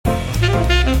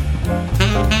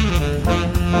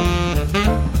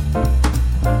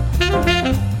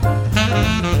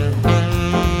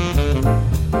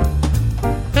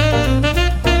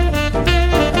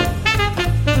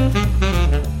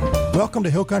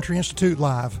Hill Country Institute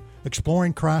Live,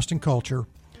 Exploring Christ and Culture.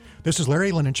 This is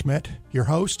Larry Linenschmidt, your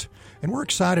host, and we're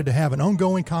excited to have an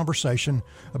ongoing conversation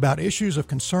about issues of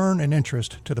concern and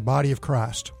interest to the body of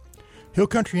Christ. Hill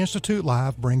Country Institute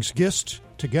Live brings guests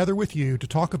together with you to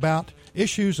talk about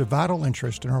issues of vital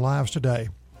interest in our lives today.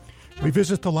 We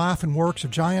visit the life and works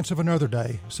of giants of another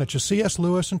day, such as C.S.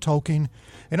 Lewis and Tolkien,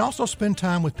 and also spend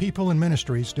time with people and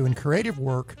ministries doing creative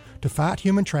work to fight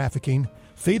human trafficking,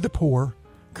 feed the poor,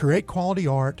 create quality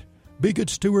art, be good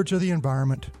stewards of the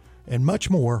environment, and much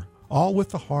more, all with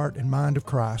the heart and mind of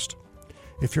Christ.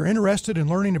 If you're interested in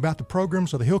learning about the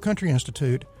programs of the Hill Country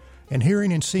Institute and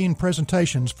hearing and seeing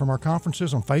presentations from our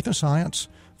conferences on faith and science,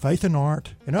 faith and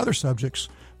art, and other subjects,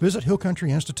 visit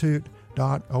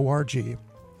hillcountryinstitute.org.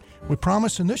 We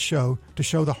promise in this show to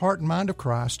show the heart and mind of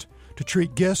Christ, to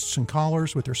treat guests and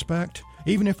callers with respect,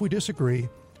 even if we disagree,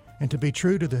 and to be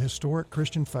true to the historic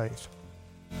Christian faith.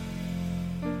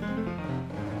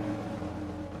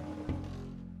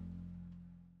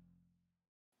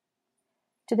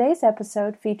 Today's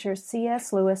episode features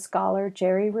C.S. Lewis scholar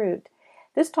Jerry Root.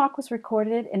 This talk was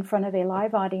recorded in front of a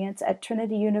live audience at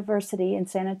Trinity University in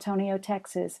San Antonio,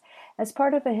 Texas, as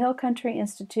part of a Hill Country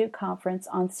Institute conference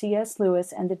on C.S.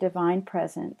 Lewis and the Divine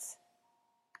Presence.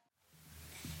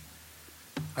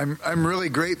 I'm really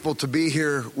grateful to be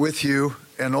here with you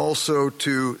and also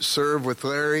to serve with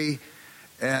Larry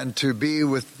and to be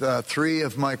with two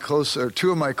of my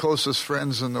closest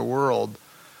friends in the world,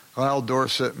 Lyle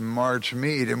Dorsett and Marge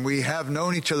Mead. And we have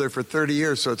known each other for 30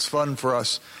 years, so it's fun for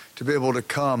us to be able to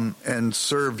come and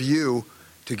serve you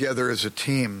together as a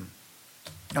team.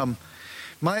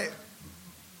 My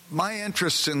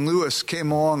interest in Lewis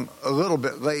came along a little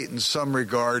bit late in some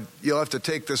regard. You'll have to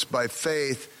take this by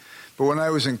faith, but when I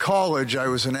was in college, I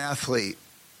was an athlete.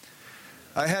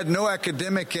 I had no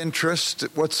academic interest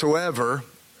whatsoever,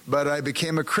 but I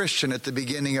became a Christian at the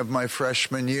beginning of my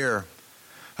freshman year.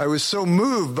 I was so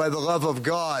moved by the love of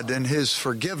God and His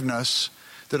forgiveness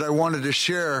that I wanted to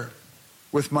share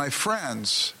with my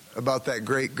friends about that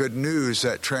great good news,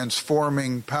 that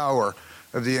transforming power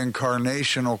of the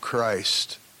incarnational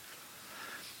Christ.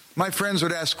 My friends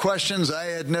would ask questions I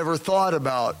had never thought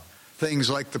about, things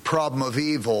like the problem of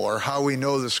evil or how we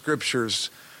know the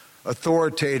Scriptures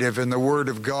authoritative in the Word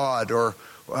of God, or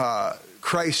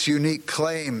Christ's unique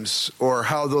claims, or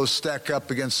how those stack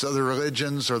up against other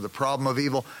religions, or the problem of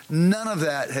evil. None of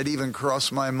that had even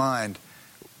crossed my mind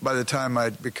by the time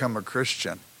I'd become a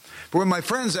Christian. But when my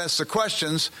friends asked the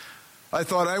questions, I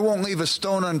thought, I won't leave a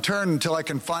stone unturned until I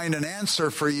can find an answer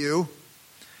for you.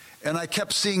 And I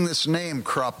kept seeing this name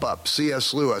crop up,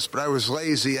 C.S. Lewis, but I was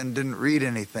lazy and didn't read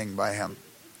anything by him.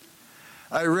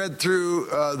 I read through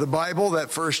the Bible that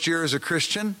first year as a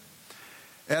Christian,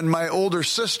 and my older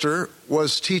sister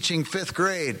was teaching 5th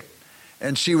grade,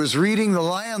 and she was reading The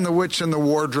Lion, the Witch, and the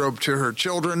Wardrobe to her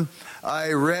children.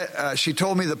 She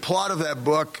told me the plot of that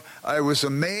book. I was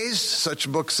amazed such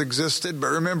books existed, but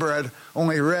remember, I'd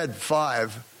only read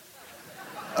 5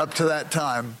 up to that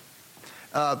time,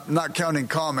 not counting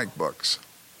comic books.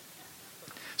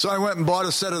 So I went and bought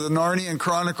a set of the Narnian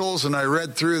Chronicles, and I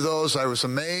read through those. I was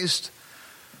amazed.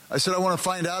 I said, I want to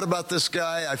find out about this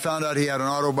guy. I found out he had an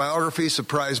autobiography,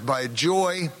 Surprised by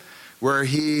Joy, where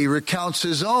he recounts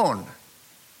his own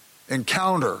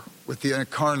encounter with the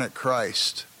incarnate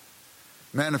Christ,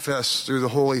 manifests through the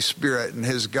Holy Spirit and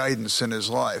His guidance in his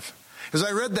life. As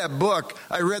I read that book,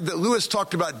 I read that Lewis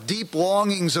talked about deep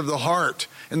longings of the heart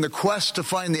and the quest to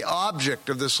find the object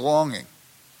of this longing.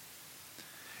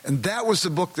 And that was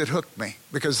the book that hooked me,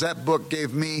 because that book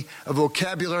gave me a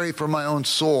vocabulary for my own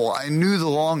soul. I knew the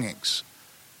longings.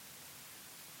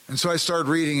 And so I started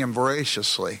reading him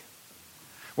voraciously.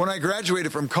 When I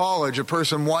graduated from college, a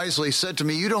person wisely said to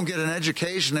me, you don't get an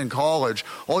education in college.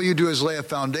 All you do is lay a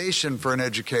foundation for an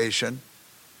education.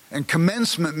 And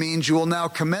commencement means you will now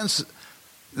commence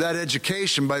that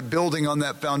education by building on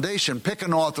that foundation. Pick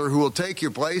an author who will take you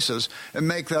places and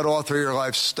make that author your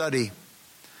life study.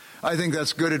 I think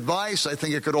that's good advice. I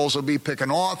think it could also be pick an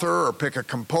author or pick a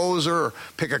composer or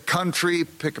pick a country,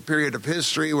 pick a period of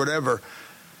history, whatever.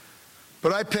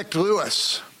 But I picked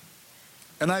Lewis,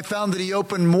 and I found that he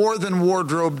opened more than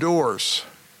wardrobe doors.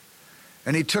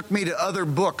 And he took me to other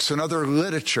books and other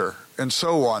literature and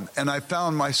so on. And I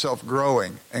found myself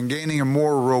growing and gaining a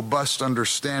more robust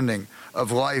understanding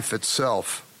of life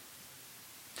itself.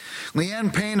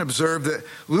 Leanne Payne observed that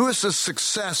Lewis's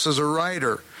success as a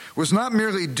writer was not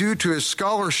merely due to his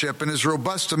scholarship and his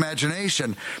robust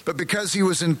imagination, but because he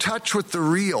was in touch with the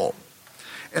real,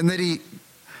 and that he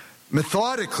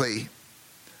methodically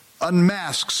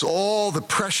unmasks all the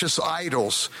precious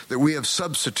idols that we have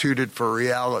substituted for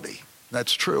reality.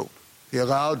 That's true. He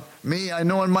allowed me, I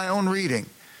know in my own reading,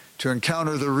 to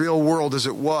encounter the real world as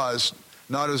it was,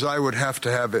 not as I would have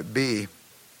to have it be.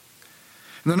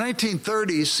 In the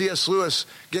 1930s, C.S. Lewis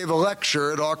gave a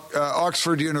lecture at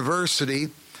Oxford University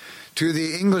to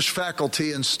the English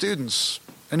faculty and students.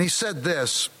 And he said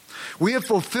this: "We have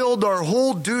fulfilled our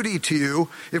whole duty to you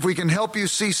if we can help you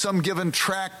see some given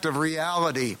tract of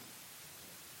reality."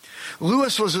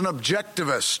 Lewis was an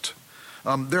objectivist.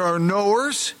 There are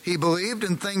knowers, he believed,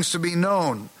 in things to be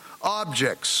known,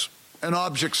 objects and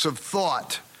objects of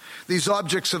thought. These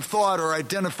objects of thought are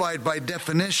identified by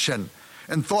definition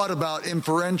and thought about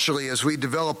inferentially as we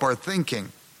develop our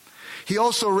thinking. He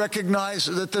also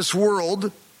recognized that this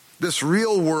world, this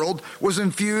real world, was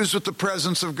infused with the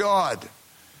presence of God.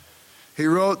 He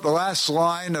wrote the last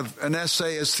line of an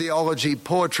essay as theology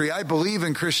poetry: "I believe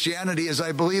in Christianity as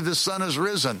I believe the sun has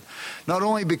risen, not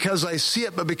only because I see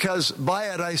it, but because by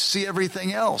it I see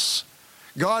everything else."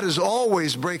 God is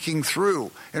always breaking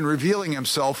through and revealing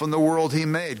himself in the world he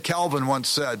made. Calvin once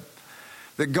said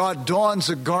that God dons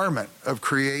a garment of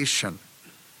creation.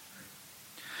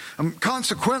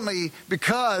 Consequently,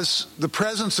 because the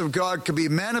presence of God can be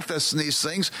manifest in these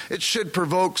things, it should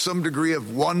provoke some degree of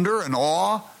wonder and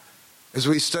awe as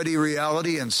we study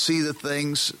reality and see the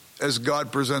things as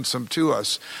God presents them to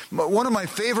us. One of my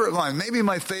favorite lines, maybe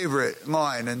my favorite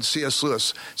line in C.S.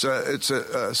 Lewis, it's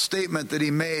a statement that he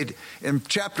made in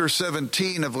chapter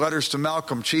 17 of Letters to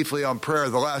Malcolm, chiefly on prayer,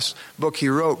 the last book he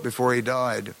wrote before he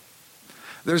died.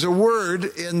 There's a word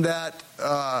in that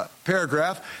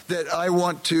paragraph that I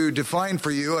want to define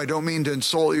for you. I don't mean to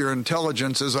insult your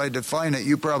intelligence as I define it.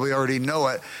 You probably already know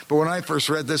it. But when I first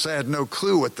read this, I had no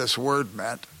clue what this word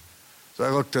meant. So I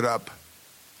looked it up.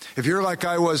 If you're like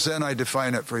I was then, I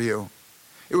define it for you.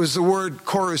 It was the word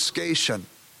coruscation.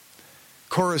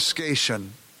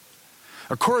 Coruscation.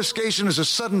 A coruscation is a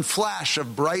sudden flash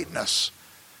of brightness.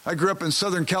 I grew up in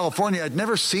Southern California. I'd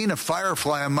never seen a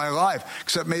firefly in my life,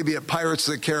 except maybe at Pirates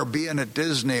of the Caribbean at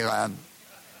Disneyland.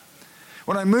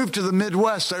 When I moved to the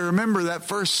Midwest, I remember that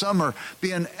first summer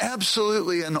being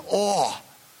absolutely in awe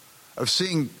of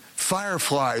seeing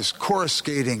fireflies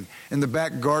coruscating in the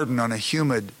back garden on a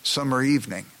humid summer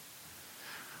evening.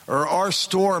 Or our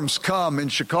storms come in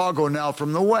Chicago now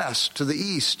from the west to the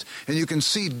east, and you can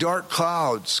see dark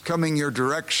clouds coming your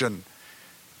direction,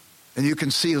 and you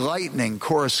can see lightning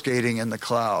coruscating in the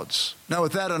clouds. Now,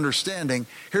 with that understanding,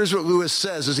 here's what Lewis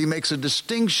says as he makes a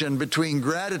distinction between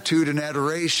gratitude and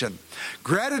adoration.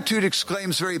 Gratitude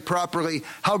exclaims very properly,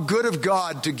 "How good of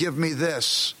God to give me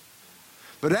this."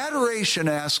 But adoration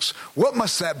asks, what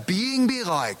must that being be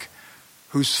like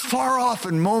whose far off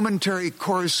and momentary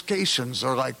coruscations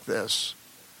are like this?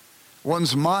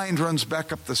 One's mind runs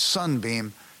back up the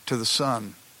sunbeam to the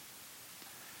sun.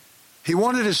 He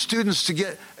wanted his students to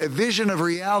get a vision of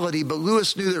reality, but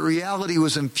Lewis knew that reality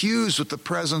was infused with the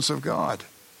presence of God.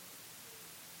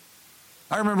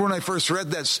 I remember when I first read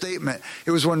that statement,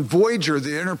 it was when Voyager,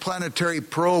 the interplanetary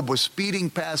probe, was speeding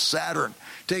past Saturn,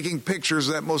 taking pictures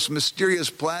of that most mysterious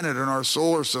planet in our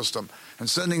solar system and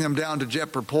sending them down to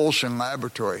Jet Propulsion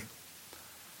Laboratory.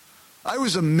 I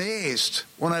was amazed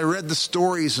when I read the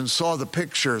stories and saw the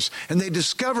pictures, and they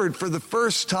discovered for the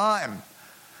first time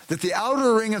that the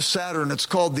outer ring of Saturn, it's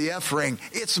called the F ring,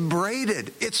 it's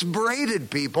braided. It's braided,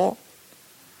 people.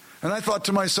 And I thought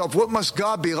to myself, what must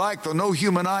God be like, though no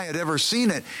human eye had ever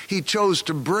seen it? He chose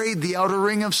to braid the outer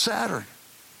ring of Saturn.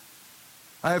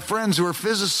 I have friends who are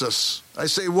physicists. I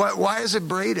say, why is it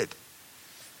braided?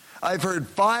 I've heard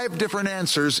 5 different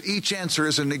answers. Each answer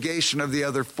is a negation of the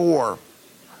other 4.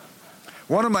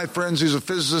 One of my friends who's a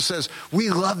physicist says,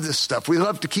 we love this stuff. We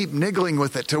love to keep niggling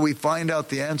with it till we find out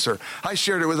the answer. I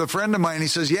shared it with a friend of mine. He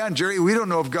says, yeah, Jerry, we don't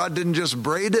know if God didn't just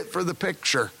braid it for the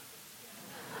picture.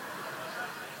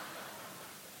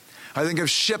 I think of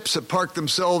ships that park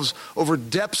themselves over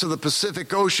depths of the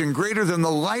Pacific Ocean greater than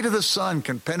the light of the sun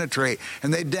can penetrate,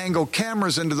 and they dangle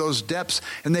cameras into those depths,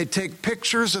 and they take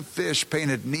pictures of fish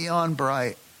painted neon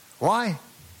bright. Why?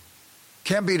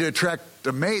 Can't be to attract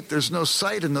a mate. There's no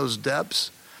sight in those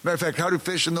depths. Matter of fact, how do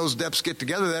fish in those depths get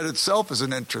together? That itself is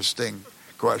an interesting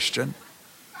question.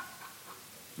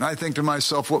 And I think to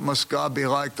myself, what must God be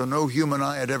like, though no human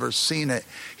eye had ever seen it?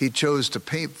 He chose to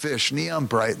paint fish neon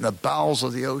bright in the bowels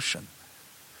of the ocean.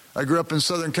 I grew up in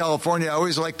Southern California. I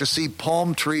always liked to see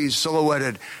palm trees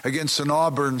silhouetted against an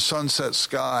auburn sunset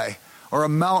sky, or a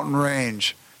mountain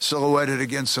range silhouetted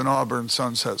against an auburn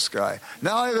sunset sky.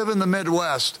 Now I live in the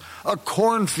Midwest, a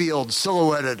cornfield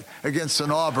silhouetted against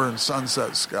an auburn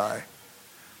sunset sky.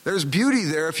 There's beauty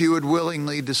there if you would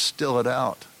willingly distill it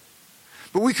out.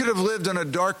 But we could have lived on a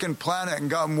darkened planet and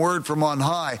gotten word from on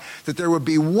high that there would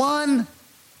be one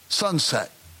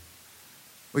sunset.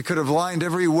 We could have lined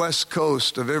every west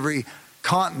coast of every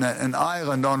continent and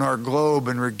island on our globe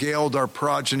and regaled our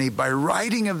progeny by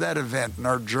writing of that event in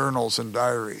our journals and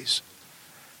diaries.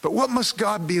 But what must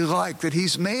God be like that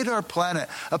he's made our planet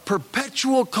a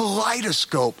perpetual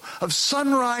kaleidoscope of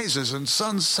sunrises and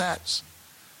sunsets?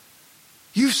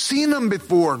 You've seen them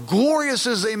before, glorious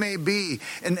as they may be,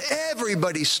 and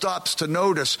everybody stops to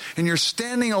notice, and you're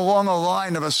standing along a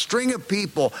line of a string of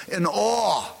people in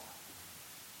awe.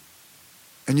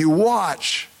 And you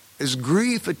watch as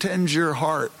grief attends your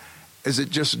heart as it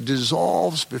just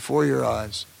dissolves before your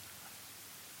eyes.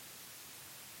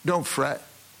 Don't fret.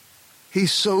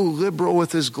 He's so liberal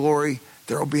with his glory,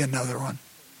 there will be another one.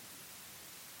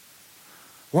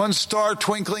 One star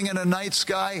twinkling in a night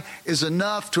sky is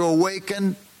enough to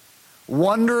awaken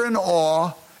wonder and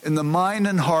awe in the mind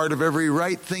and heart of every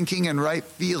right-thinking and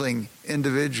right-feeling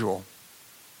individual.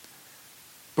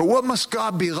 But what must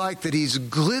God be like that he's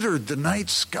glittered the night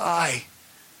sky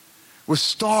with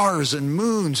stars and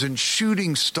moons and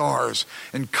shooting stars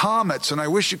and comets? And I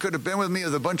wish you could have been with me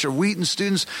with a bunch of Wheaton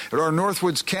students at our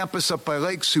Northwoods campus up by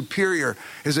Lake Superior.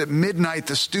 As at midnight,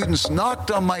 the students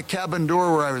knocked on my cabin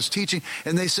door where I was teaching,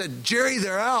 and they said, "Jerry,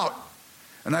 they're out."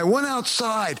 And I went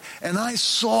outside, and I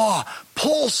saw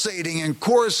pulsating and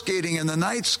coruscating in the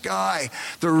night sky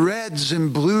the reds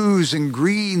and blues and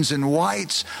greens and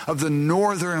whites of the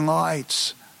northern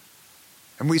lights.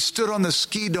 And we stood on the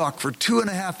ski dock for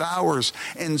 2.5 hours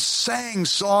and sang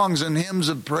songs and hymns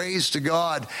of praise to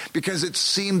God because it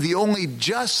seemed the only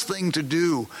just thing to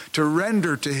do, to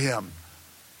render to him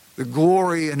the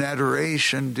glory and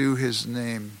adoration due his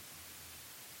name.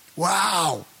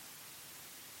 Wow!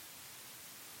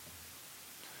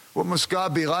 What must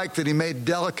God be like that he made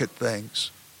delicate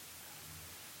things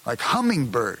like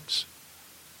hummingbirds,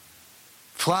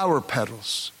 flower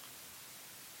petals,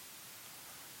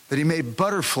 that he made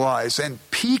butterflies and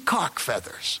peacock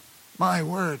feathers. My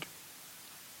word.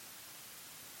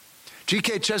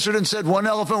 G.K. Chesterton said one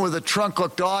elephant with a trunk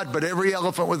looked odd, but every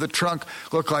elephant with a trunk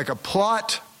looked like a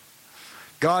plot.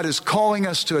 God is calling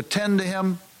us to attend to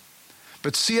him,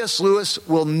 but C.S. Lewis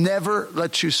will never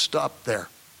let you stop there.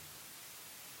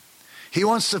 He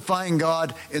wants to find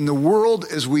God in the world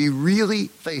as we really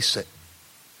face it,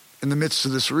 in the midst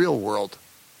of this real world.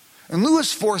 And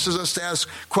Lewis forces us to ask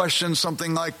questions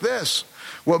something like this.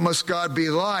 What must God be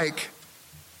like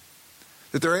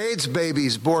that there are AIDS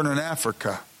babies born in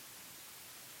Africa?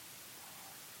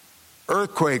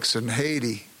 Earthquakes in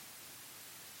Haiti.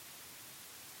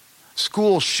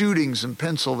 School shootings in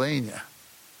Pennsylvania.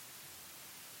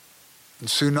 And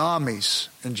tsunamis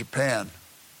in Japan.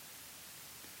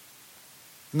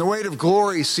 In The Weight of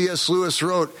Glory, C.S. Lewis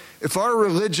wrote, if our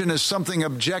religion is something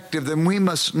objective, then we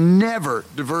must never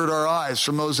divert our eyes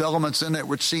from those elements in it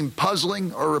which seem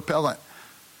puzzling or repellent.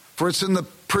 For it's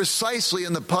precisely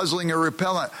in the puzzling or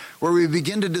repellent where we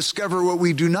begin to discover what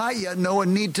we do not yet know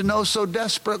and need to know so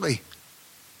desperately.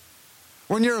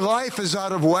 When your life is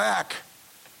out of whack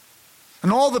and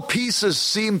all the pieces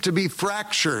seem to be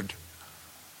fractured,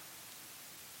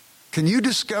 can you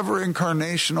discover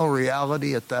incarnational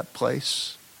reality at that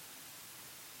place?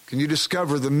 Can you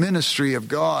discover the ministry of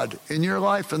God in your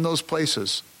life in those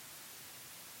places?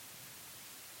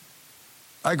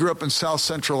 I grew up in South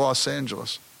Central Los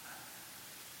Angeles.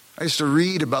 I used to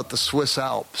read about the Swiss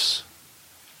Alps.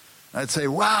 I'd say,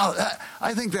 wow,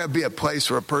 I think that'd be a place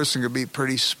where a person could be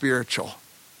pretty spiritual.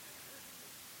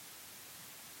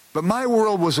 But my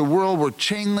world was a world where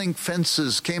chain link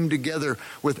fences came together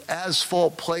with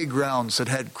asphalt playgrounds that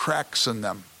had cracks in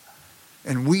them.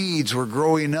 And weeds were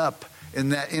growing up in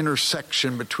that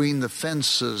intersection between the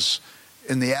fences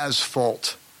and the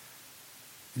asphalt.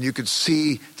 And you could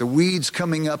see the weeds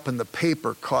coming up and the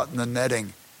paper caught in the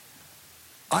netting.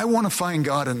 I want to find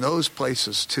God in those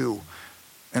places too.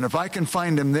 And if I can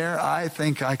find him there, I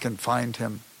think I can find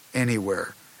him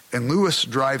anywhere. And Lewis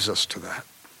drives us to that.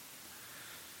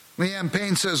 Leanne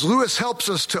Payne says, Lewis helps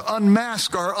us to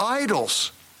unmask our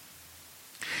idols.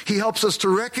 He helps us to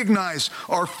recognize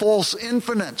our false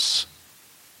infinites.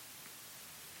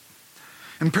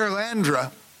 In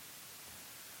Perelandra,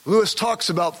 Lewis talks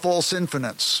about false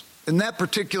infinites. In that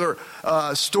particular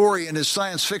story, in his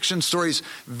science fiction stories,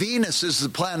 Venus is the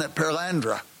planet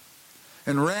Perelandra.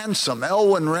 And Ransom,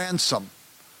 Elwyn Ransom,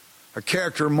 a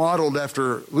character modeled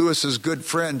after Lewis's good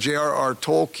friend J.R.R.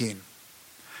 Tolkien,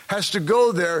 has to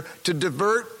go there to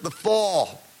divert the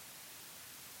fall.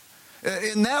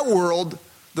 In that world,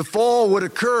 the fall would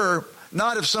occur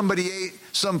not if somebody ate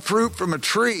some fruit from a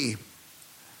tree,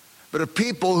 but if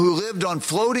people who lived on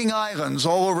floating islands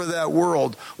all over that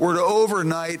world were to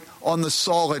overnight on the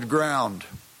solid ground.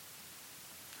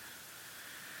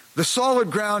 The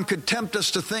solid ground could tempt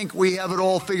us to think we have it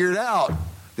all figured out.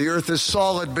 The earth is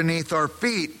solid beneath our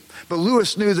feet. But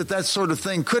Lewis knew that that sort of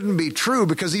thing couldn't be true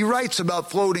because he writes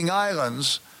about floating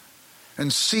islands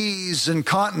and seas and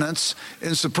continents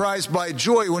in Surprised by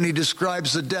Joy when he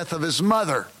describes the death of his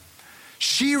mother.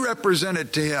 She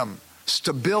represented to him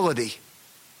stability,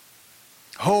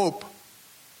 hope,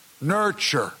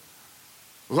 nurture,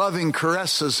 loving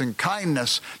caresses and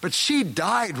kindness. But she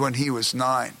died when he was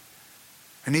 9.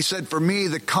 And he said, for me,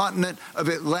 the continent of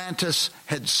Atlantis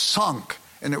had sunk,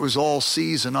 and it was all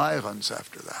seas and islands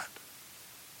after that.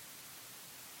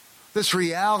 This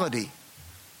reality,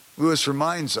 Lewis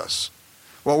reminds us,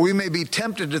 while we may be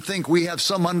tempted to think we have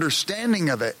some understanding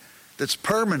of it that's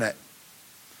permanent,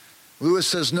 Lewis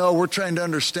says, no, we're trying to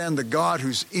understand the God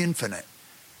who's infinite.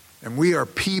 And we are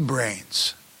pea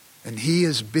brains, and he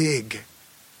is big.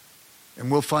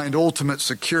 And we'll find ultimate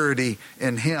security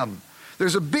in him.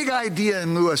 There's a big idea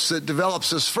in Lewis that develops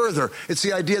this further. It's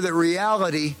the idea that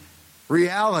reality,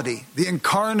 the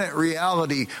incarnate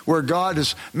reality where God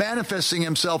is manifesting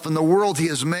himself in the world he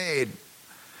has made,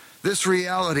 this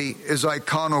reality is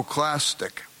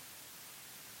iconoclastic.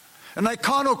 An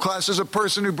iconoclast is a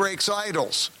person who breaks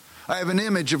idols. I have an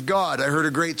image of God. I heard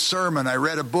a great sermon. I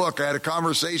read a book. I had a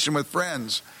conversation with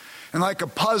friends. And like a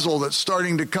puzzle that's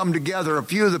starting to come together, a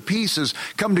few of the pieces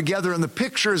come together and the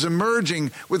picture is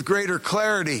emerging with greater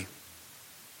clarity.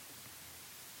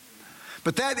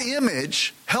 But that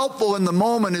image, helpful in the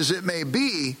moment as it may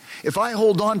be, if I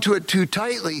hold on to it too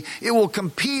tightly, it will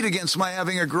compete against my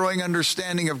having a growing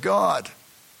understanding of God.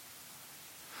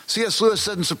 C.S. Lewis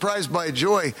said in Surprised by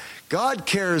Joy, God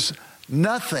cares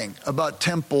nothing about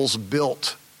temples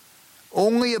built,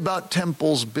 only about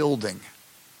temples building.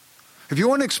 If you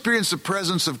want to experience the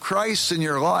presence of Christ in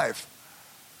your life,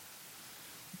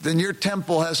 then your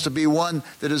temple has to be one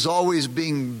that is always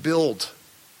being built.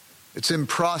 It's in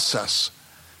process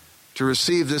to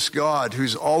receive this God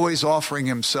who's always offering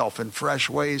himself in fresh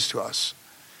ways to us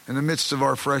in the midst of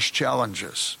our fresh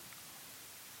challenges.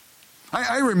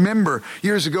 I remember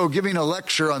years ago giving a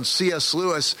lecture on C.S.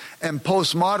 Lewis and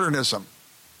postmodernism.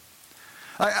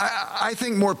 I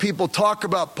think more people talk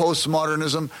about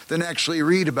postmodernism than actually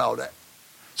read about it.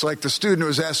 It's like the student who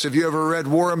was asked, have you ever read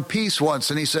War and Peace once?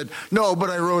 And he said, no, but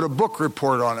I wrote a book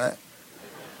report on it.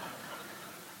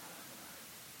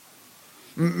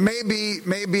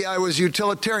 Maybe I was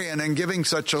utilitarian in giving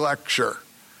such a lecture,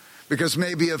 because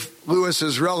maybe if Lewis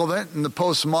is relevant in the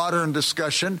postmodern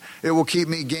discussion, it will keep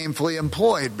me gainfully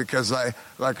employed because I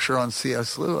lecture on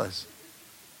C.S. Lewis.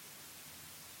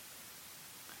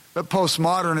 But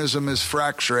postmodernism is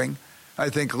fracturing. I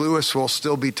think Lewis will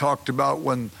still be talked about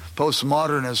when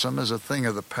postmodernism is a thing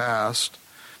of the past,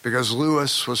 because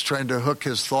Lewis was trying to hook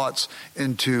his thoughts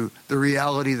into the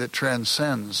reality that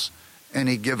transcends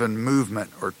any given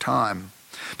movement or time.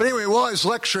 But anyway, while I was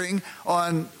lecturing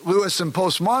on Lewis and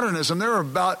postmodernism, there were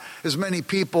about as many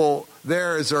people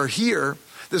there as are here.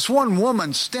 This one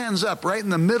woman stands up right in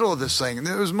the middle of this thing, and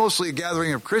it was mostly a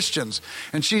gathering of Christians,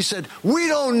 and she said, we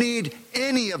don't need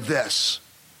any of this.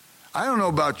 I don't know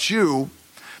about you,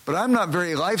 but I'm not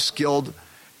very life-skilled,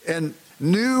 and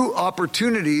new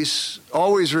opportunities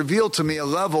always reveal to me a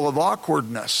level of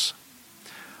awkwardness.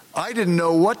 I didn't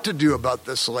know what to do about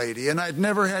this lady, and I'd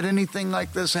never had anything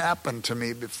like this happen to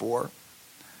me before.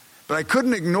 But I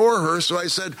couldn't ignore her, so I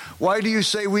said, why do you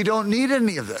say we don't need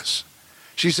any of this?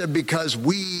 She said, because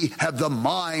we have the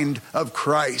mind of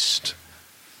Christ.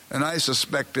 And I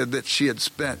suspected that she had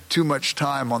spent too much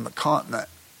time on the continent.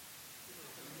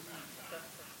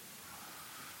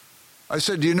 I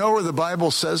said, do you know where the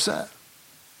Bible says that?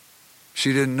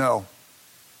 She didn't know.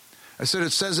 I said,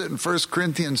 it says it in 1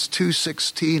 Corinthians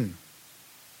 2:16.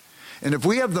 And if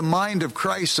we have the mind of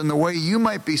Christ in the way you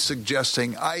might be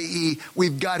suggesting, i.e.,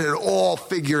 we've got it all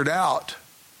figured out,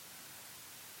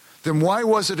 then why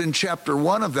was it in chapter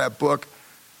 1 of that book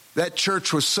that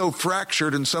church was so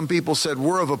fractured and some people said,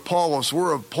 we're of Apollos,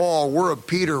 we're of Paul, we're of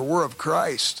Peter, we're of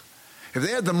Christ? If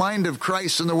they had the mind of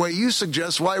Christ in the way you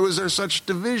suggest, why was there such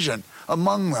division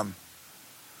among them?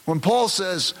 When Paul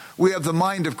says we have the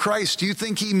mind of Christ, do you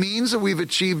think he means that we've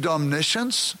achieved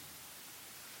omniscience?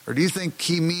 Or do you think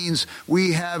he means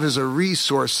we have as a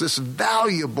resource this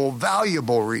valuable,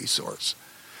 valuable resource,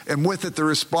 and with it the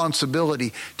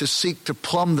responsibility to seek to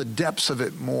plumb the depths of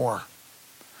it more,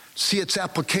 see its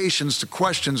applications to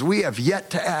questions we have yet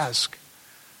to ask,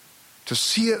 to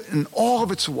see it in all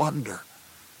of its wonder,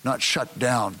 not shut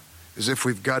down as if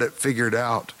we've got it figured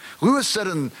out. Lewis said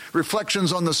in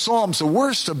Reflections on the Psalms, the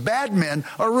worst of bad men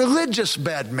are religious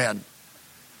bad men.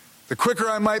 The quicker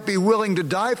I might be willing to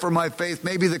die for my faith,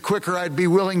 maybe the quicker I'd be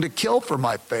willing to kill for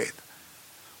my faith.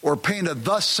 or paint a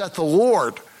 "thus saith the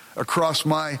Lord" across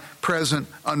my present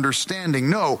understanding.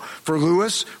 No, for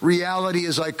Lewis, reality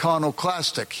is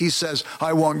iconoclastic. He says,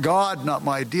 I want God, not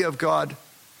my idea of God.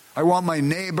 I want my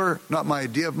neighbor, not my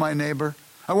idea of my neighbor.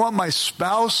 I want my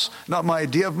spouse, not my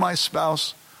idea of my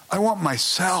spouse. I want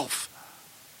myself,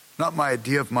 not my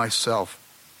idea of myself.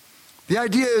 The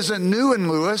idea isn't new in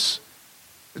Lewis.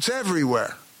 It's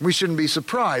everywhere. We shouldn't be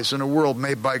surprised in a world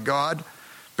made by God.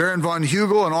 Baron von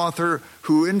Hugel, an author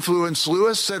who influenced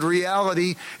Lewis, said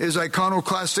reality is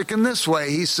iconoclastic in this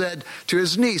way. He said to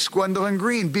his niece, Gwendolyn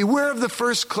Green, beware of the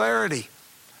first clarity.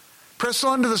 Press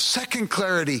on to the second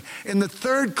clarity and the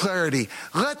third clarity.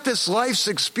 Let this life's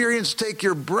experience take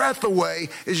your breath away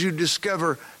as you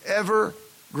discover ever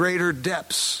greater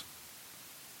depths.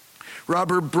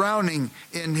 Robert Browning,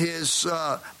 in his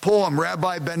poem,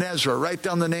 Rabbi Ben Ezra, write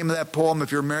down the name of that poem.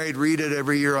 If you're married, read it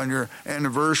every year on your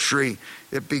anniversary.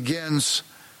 It begins,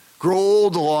 grow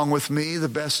old along with me, the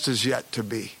best is yet to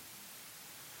be.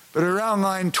 But around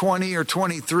line 20 or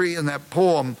 23 in that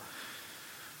poem,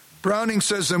 Browning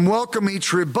says, and welcome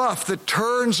each rebuff that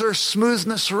turns our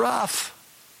smoothness rough.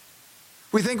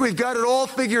 We think we've got it all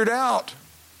figured out.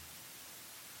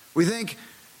 We think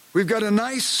we've got a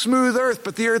nice smooth earth,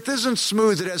 but the earth isn't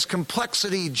smooth. It has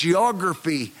complexity,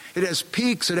 geography. It has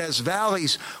peaks. It has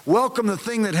valleys. Welcome the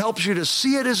thing that helps you to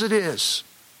see it as it is,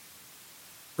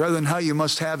 rather than how you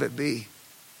must have it be.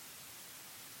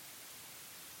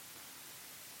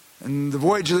 In The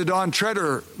Voyage of the Dawn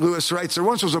Treader, Lewis writes, there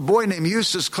once was a boy named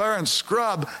Eustace Clarence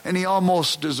Scrubb, and he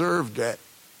almost deserved it.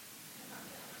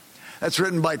 That's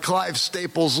written by Clive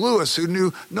Staples Lewis, who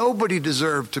knew nobody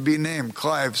deserved to be named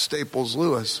Clive Staples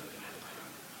Lewis.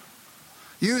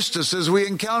 Eustace, as we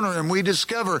encounter him, we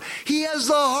discover he has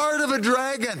the heart of a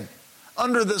dragon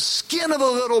under the skin of a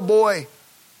little boy.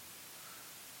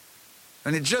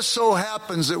 And it just so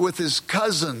happens that with his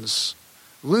cousins,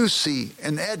 Lucy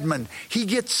and Edmund, he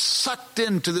gets sucked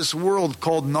into this world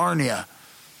called Narnia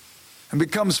and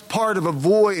becomes part of a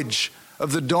voyage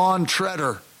of the Dawn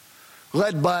Treader,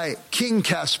 led by King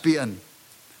Caspian,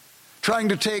 trying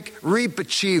to take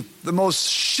Reepicheep, the most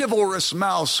chivalrous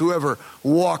mouse who ever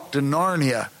walked in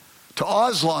Narnia, to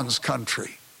Aslan's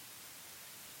country.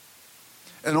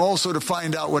 And also to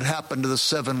find out what happened to the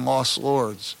 7 lost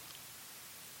lords.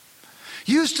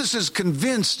 Eustace is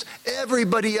convinced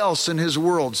everybody else in his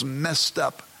world's messed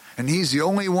up, and he's the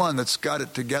only one that's got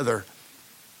it together.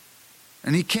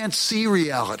 And he can't see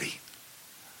reality.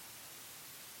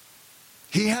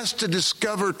 He has to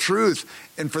discover truth.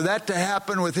 And for that to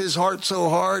happen with his heart so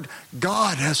hard,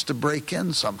 God has to break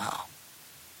in somehow.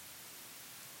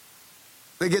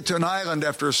 They get to an island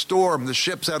after a storm. The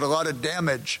ship's had a lot of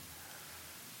damage.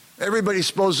 Everybody's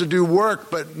supposed to do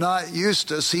work, but not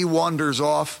Eustace. He wanders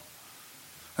off.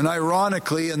 And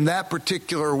ironically, in that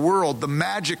particular world, the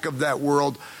magic of that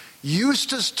world,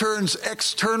 Eustace turns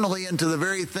externally into the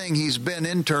very thing he's been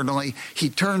internally. He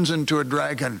turns into a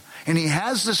dragon. And he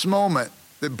has this moment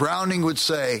that Browning would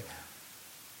say,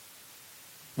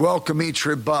 welcome each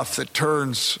rebuff that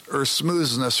turns or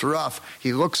smoothness rough.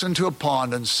 He looks into a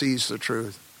pond and sees the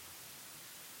truth.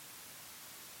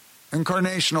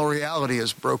 Incarnational reality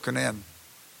is broken in.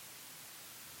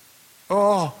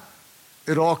 Oh,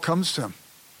 it all comes to him.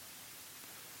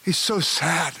 He's so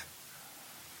sad.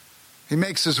 He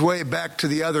makes his way back to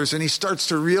the others and he starts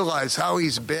to realize how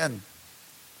he's been.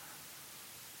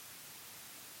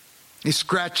 He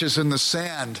scratches in the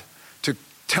sand to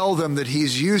tell them that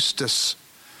he's Eustace,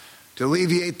 to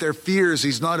alleviate their fears.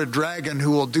 He's not a dragon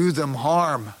who will do them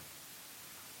harm.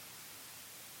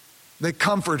 They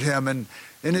comfort him, and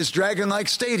in his dragon-like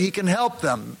state, he can help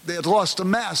them. They had lost a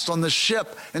mast on the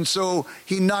ship, and so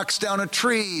he knocks down a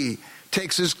tree,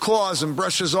 takes his claws and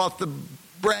brushes off the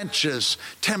branches,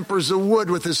 tempers the wood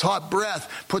with his hot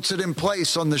breath, puts it in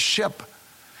place on the ship,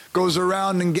 goes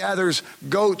around and gathers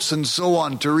goats and so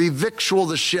on to revictual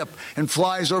the ship, and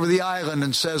flies over the island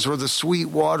and says where the sweet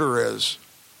water is.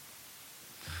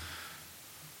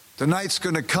 The night's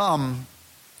going to come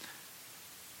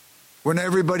when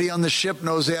everybody on the ship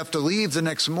knows they have to leave the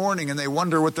next morning, and they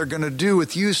wonder what they're going to do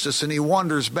with Eustace, and he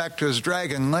wanders back to his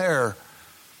dragon lair.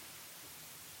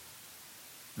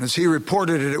 As he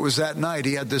reported it, it was that night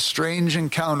he had this strange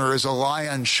encounter as a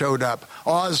lion showed up.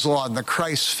 Aslan, the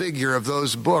Christ figure of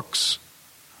those books.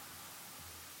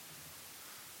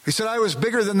 He said, I was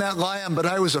bigger than that lion, but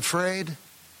I was afraid.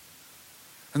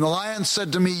 And the lion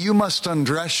said to me, you must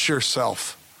undress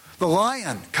yourself. The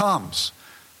lion comes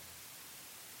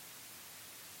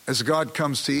as God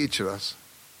comes to each of us.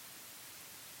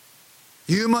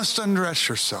 You must undress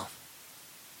yourself.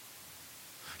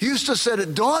 Eustace said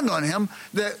it dawned on him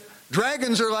that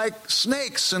Dragons are like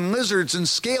snakes and lizards and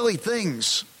scaly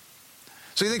things.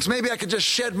 So he thinks maybe I could just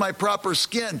shed my proper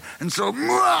skin. And so,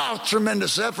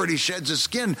 tremendous effort, he sheds his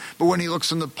skin. But when he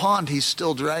looks in the pond, he's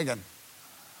still dragon.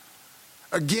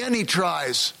 Again he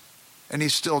tries, and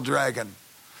he's still dragon.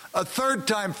 A third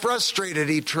time, frustrated,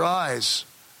 he tries,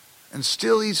 and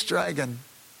still he's dragon.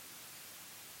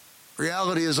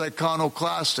 Reality is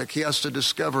iconoclastic. He has to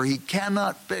discover he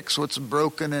cannot fix what's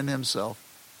broken in himself.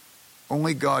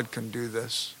 Only God can do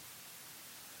this.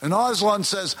 And Aslan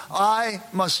says, I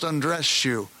must undress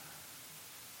you.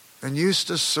 And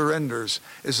Eustace surrenders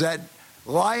as that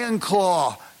lion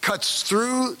claw cuts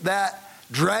through that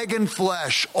dragon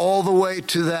flesh all the way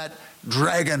to that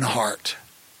dragon heart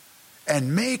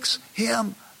and makes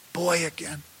him boy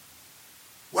again.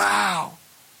 Wow.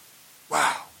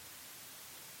 Wow.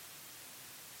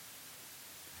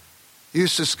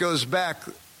 Eustace goes back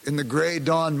in the gray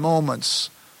dawn moments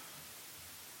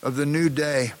of the new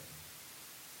day.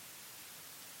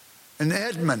 And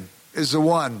Edmund is the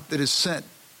one that is sent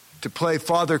to play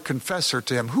Father Confessor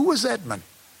to him. Who was Edmund?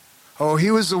 Oh,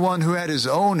 he was the one who had his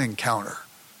own encounter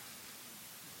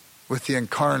with the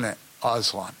incarnate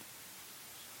Aslan,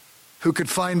 who could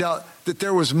find out that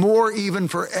there was more even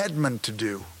for Edmund to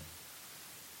do,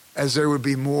 as there would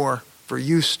be more for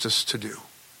Eustace to do,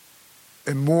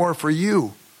 and more for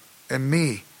you and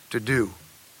me to do.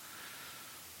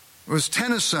 It was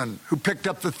Tennyson who picked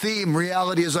up the theme,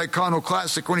 reality is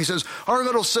iconoclastic, when he says, our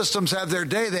little systems have their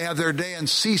day, they have their day and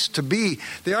cease to be.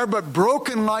 They are but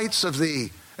broken lights of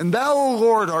thee, and thou, O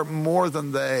Lord, art more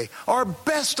than they. Our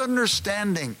best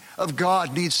understanding of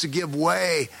God needs to give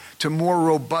way to more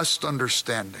robust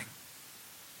understanding.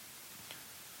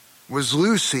 It was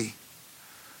Lucy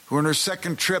who, on her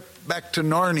second trip back to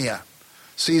Narnia,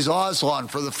 sees Aslan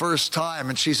for the first time,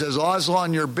 and she says,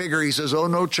 Aslan, you're bigger. He says, oh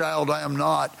no, child, I am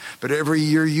not. But every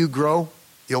year you grow,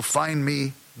 you'll find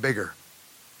me bigger.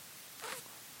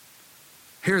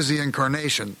 Here's the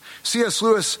incarnation. C.S.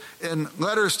 Lewis, in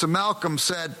Letters to Malcolm,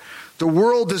 said, the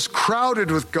world is crowded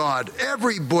with God.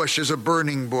 Every bush is a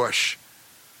burning bush.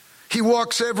 He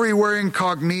walks everywhere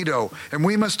incognito, and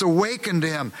we must awaken to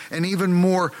him and even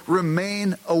more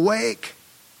remain awake.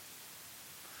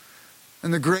 In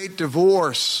The Great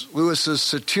Divorce, Lewis's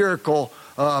satirical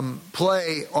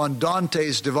play on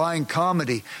Dante's Divine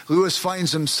Comedy, Lewis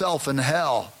finds himself in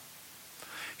hell.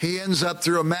 He ends up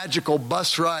through a magical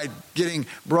bus ride getting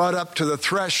brought up to the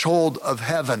threshold of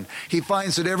heaven. He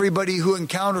finds that everybody who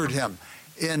encountered him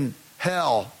in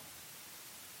hell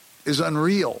is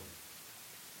unreal.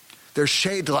 They're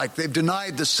shade-like. They've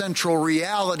denied the central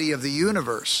reality of the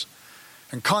universe.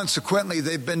 And consequently,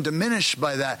 they've been diminished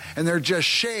by that. And they're just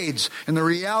shades. And the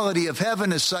reality of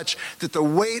heaven is such that the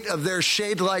weight of their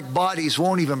shade-like bodies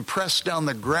won't even press down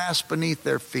the grass beneath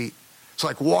their feet. It's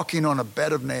like walking on a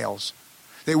bed of nails.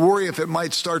 They worry if it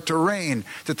might start to rain,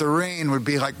 that the rain would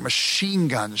be like machine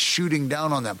guns shooting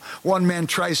down on them. One man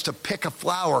tries to pick a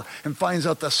flower and finds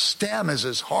out the stem is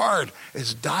as hard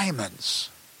as diamonds.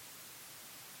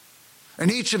 And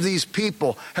each of these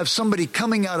people have somebody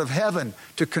coming out of heaven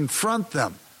to confront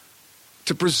them,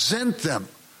 to present them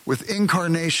with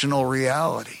incarnational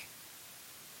reality.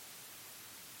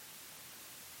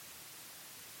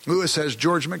 Lewis has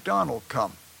George MacDonald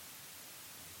come,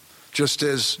 just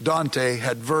as Dante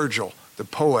had Virgil, the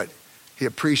poet he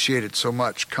appreciated so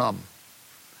much, come.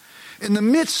 In the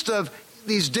midst of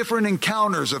these different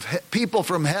encounters of people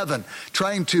from heaven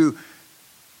trying to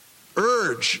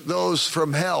urge those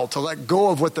from hell to let go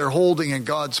of what they're holding in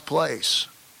God's place,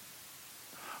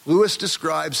 Lewis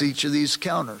describes each of these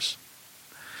encounters.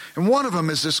 And one of them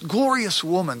is this glorious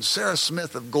woman, Sarah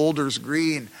Smith of Golders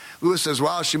Green. Lewis says,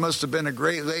 wow, she must have been a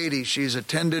great lady. She's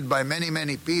attended by many,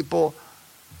 many people.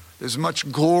 There's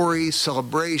much glory,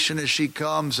 celebration as she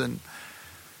comes. And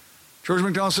George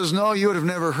MacDonald says, no, you would have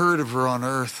never heard of her on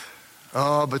earth.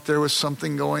 Oh, but there was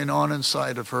something going on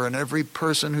inside of her. And every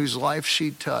person whose life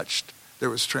she touched, there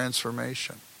was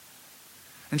transformation.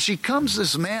 And she comes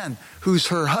this man who's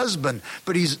her husband,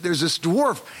 but there's this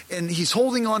dwarf, and he's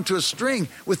holding on to a string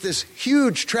with this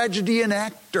huge tragedian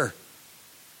actor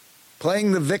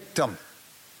playing the victim.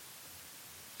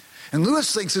 And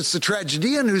Lewis thinks it's the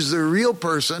tragedian who's the real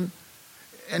person,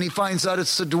 and he finds out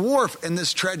it's the dwarf, and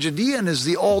this tragedian is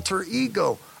the alter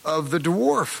ego of the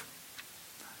dwarf.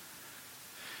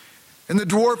 And the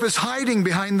dwarf is hiding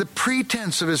behind the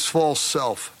pretense of his false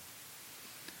self.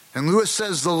 And Lewis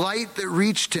says the light that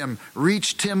reached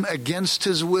him against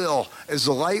his will. As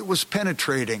the light was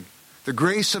penetrating, the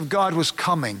grace of God was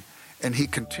coming, and he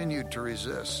continued to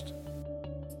resist.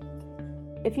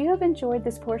 If you have enjoyed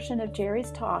this portion of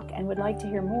Jerry's talk and would like to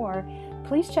hear more,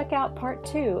 please check out Part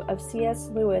 2 of C.S.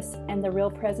 Lewis and the Real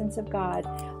Presence of God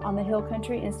on the Hill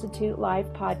Country Institute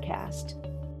Live podcast.